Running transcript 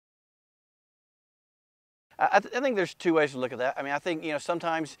I think there's two ways to look at that. I mean, I think,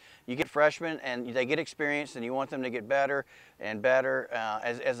 sometimes you get freshmen and they get experience and you want them to get better and better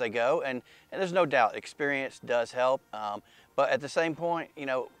as they go. And there's no doubt experience does help. But at the same point,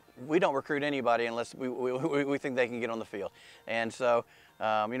 we don't recruit anybody unless we think they can get on the field. And so,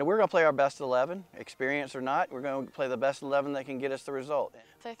 we're going to play our best 11, experience or not. We're going to play the best 11 that can get us the result.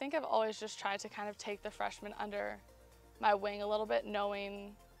 So I think I've always just tried to kind of take the freshmen under my wing a little bit,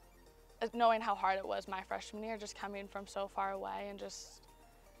 knowing how hard it was my freshman year, just coming from so far away, and just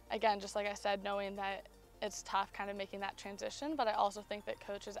like I said, knowing that it's tough kind of making that transition. But I also think that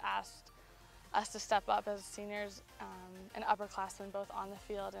Coach has asked us to step up as seniors and upperclassmen, both on the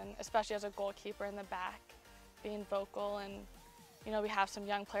field and especially as a goalkeeper in the back, being vocal. And we have some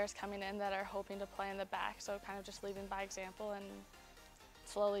young players coming in that are hoping to play in the back, so kind of just leading by example and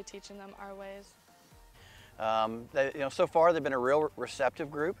slowly teaching them our ways. So far they've been a real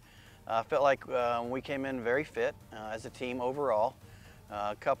receptive group. I felt like we came in very fit as a team overall.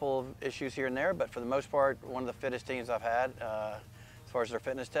 A couple of issues here and there, but for the most part, one of the fittest teams I've had as far as their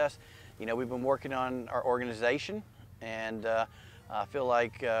fitness tests. We've been working on our organization, and I feel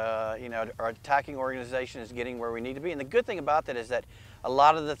like our attacking organization is getting where we need to be. And the good thing about that is that a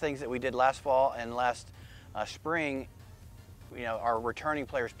lot of the things that we did last fall and last spring, our returning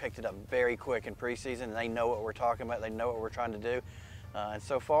players picked it up very quick in preseason, and they know what we're talking about. They know what we're trying to do. And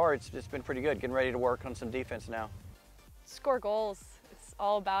so far, it's been pretty good. Getting ready to work on some defense now. Score goals. It's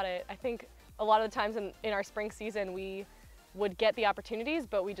all about it. I think a lot of the times in our spring season, we would get the opportunities,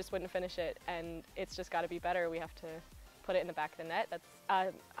 but we just wouldn't finish it. And it's just got to be better. We have to put it in the back of the net.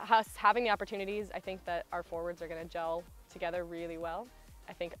 That's us having the opportunities. I think that our forwards are going to gel together really well.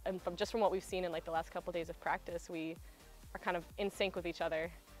 I think, and from what we've seen in like the last couple of days of practice, we are kind of in sync with each other.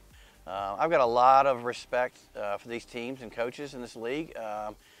 I've got a lot of respect for these teams and coaches in this league.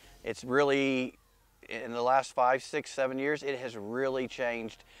 It's really, in the last 5, 6, 7 years, it has really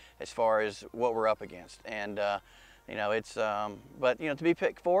changed as far as what we're up against. And but to be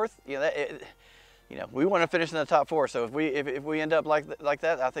picked fourth, we want to finish in the top 4. So if we end up like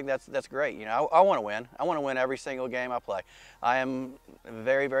that, I think that's great. I want to win. I want to win every single game I play. I am a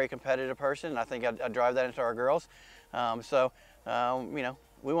very, very competitive person, and I think I drive that into our girls.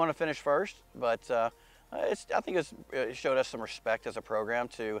 We want to finish first, but I think it showed us some respect as a program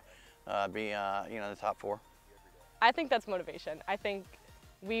to be in the top 4. I think that's motivation. I think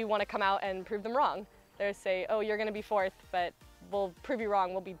we want to come out and prove them wrong. They say, oh, you're going to be fourth, but we'll prove you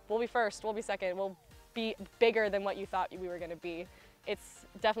wrong. We'll be first. We'll be second. We'll be bigger than what you thought we were going to be. It's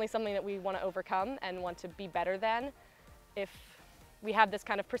definitely something that we want to overcome and want to be better than. If we have this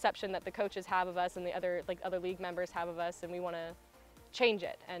kind of perception that the coaches have of us and the other league members have of us, and we want to change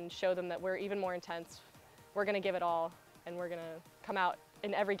it and show them that we're even more intense. We're going to give it all, and we're going to come out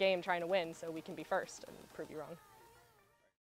in every game trying to win so we can be first and prove you wrong.